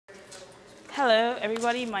Hello,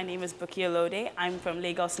 everybody. My name is Bukky Olowude. I'm from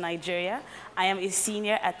Lagos, Nigeria. I am a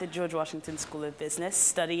senior at the George Washington School of Business,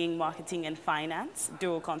 studying marketing and finance,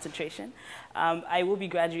 dual concentration. I will be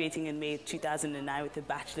graduating in May 2009 with a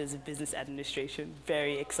Bachelor's of Business Administration.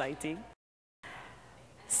 Very exciting.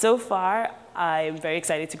 So far, I'm very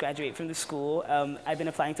excited to graduate from the school. I've been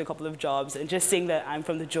applying to a couple of jobs, and just saying that I'm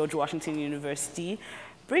from the George Washington University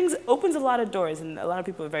opens a lot of doors, and a lot of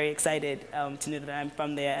people are very excited to know that I'm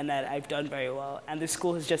from there and that I've done very well. And the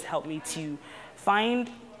school has just helped me to find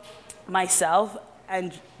myself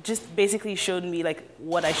and just basically showed me like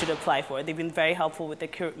what I should apply for. They've been very helpful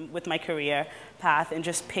with my career path and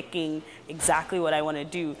just picking exactly what I want to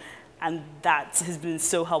do. And that has been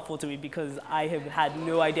so helpful to me because I have had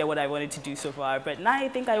no idea what I wanted to do so far. But now I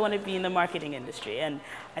think I want to be in the marketing industry, and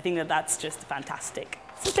I think that that's just fantastic.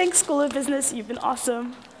 So thanks, School of Business. You've been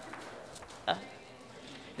awesome.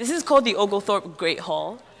 This is called the Oglethorpe Great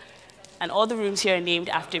Hall, and all the rooms here are named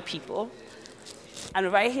after people.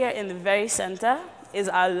 And right here in the very center is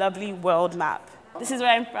our lovely world map. This is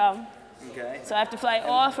where I'm from. Okay. So I have to fly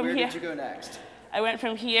all from here. Where did you go next? I went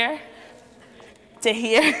from here to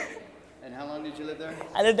here. And how long did you live there?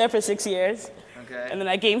 I lived there for 6 years. Okay. And then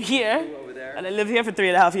I came here. Over there. And I lived here for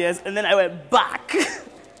 3.5 years. And then I went back.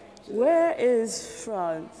 Where is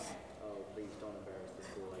France? Oh, please don't embarrass the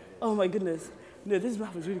school like this. Oh my goodness. No, this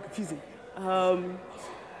map is really confusing.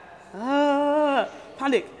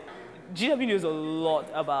 Panic. GW knows a lot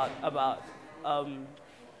about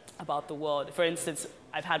the world. For instance,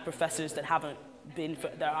 I've had professors that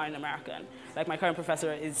that aren't American. Like my current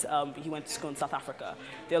professor he went to school in South Africa.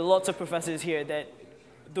 There are lots of professors here that,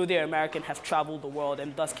 though they're American, have traveled the world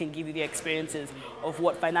and thus can give you the experiences of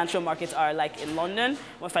what financial markets are like in London,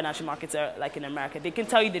 what financial markets are like in America. They can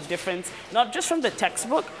tell you the difference, not just from the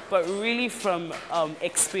textbook, but really from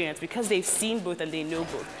experience, because they've seen both and they know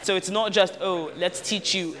both. So it's not just, oh, let's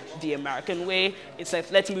teach you the American way. It's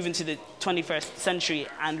like, let's move into the 21st century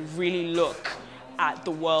and really look at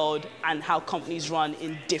the world and how companies run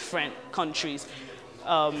in different countries.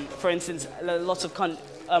 For instance, lots of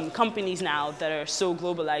companies now that are so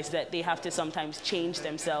globalized that they have to sometimes change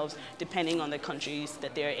themselves depending on the countries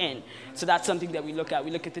that they're in. So that's something that we look at.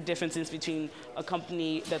 We look at the differences between a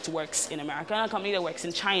company that works in America and a company that works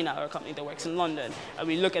in China or a company that works in London. And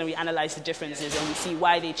we look and we analyze the differences and we see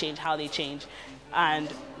why they change, how they change, and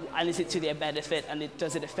is it to their benefit, and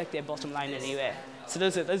does it affect their bottom line anywhere. So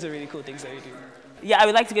those are really cool things that we do. Yeah, I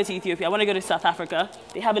would like to go to Ethiopia. I want to go to South Africa.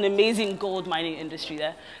 They have an amazing gold mining industry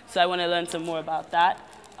there, so I want to learn some more about that.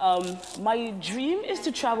 My dream is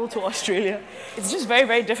to travel to Australia. It's just very,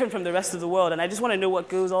 very different from the rest of the world, and I just want to know what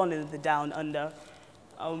goes on in the down under.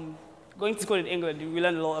 Going to school in England, we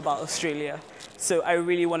learn a lot about Australia, so I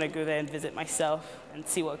really want to go there and visit myself and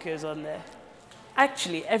see what goes on there.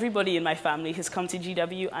 Actually, everybody in my family has come to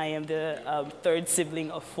GW. I am the third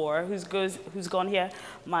sibling of 4 who's gone here.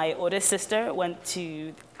 My oldest sister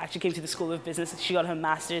actually came to the School of Business. She got her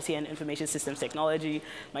master's here in Information Systems Technology.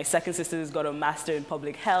 My second sister has got a master in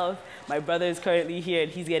Public Health. My brother is currently here,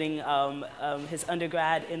 and he's getting his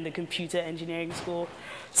undergrad in the Computer Engineering School.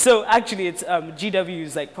 So actually, it's GW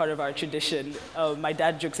is like part of our tradition. My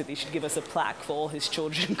dad jokes that they should give us a plaque for all his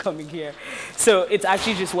children coming here. So it's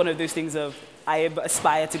actually just one of those things of, I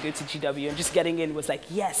aspire to go to GW, and just getting in was like,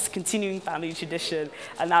 yes, continuing family tradition,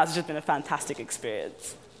 and that's just been a fantastic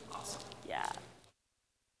experience.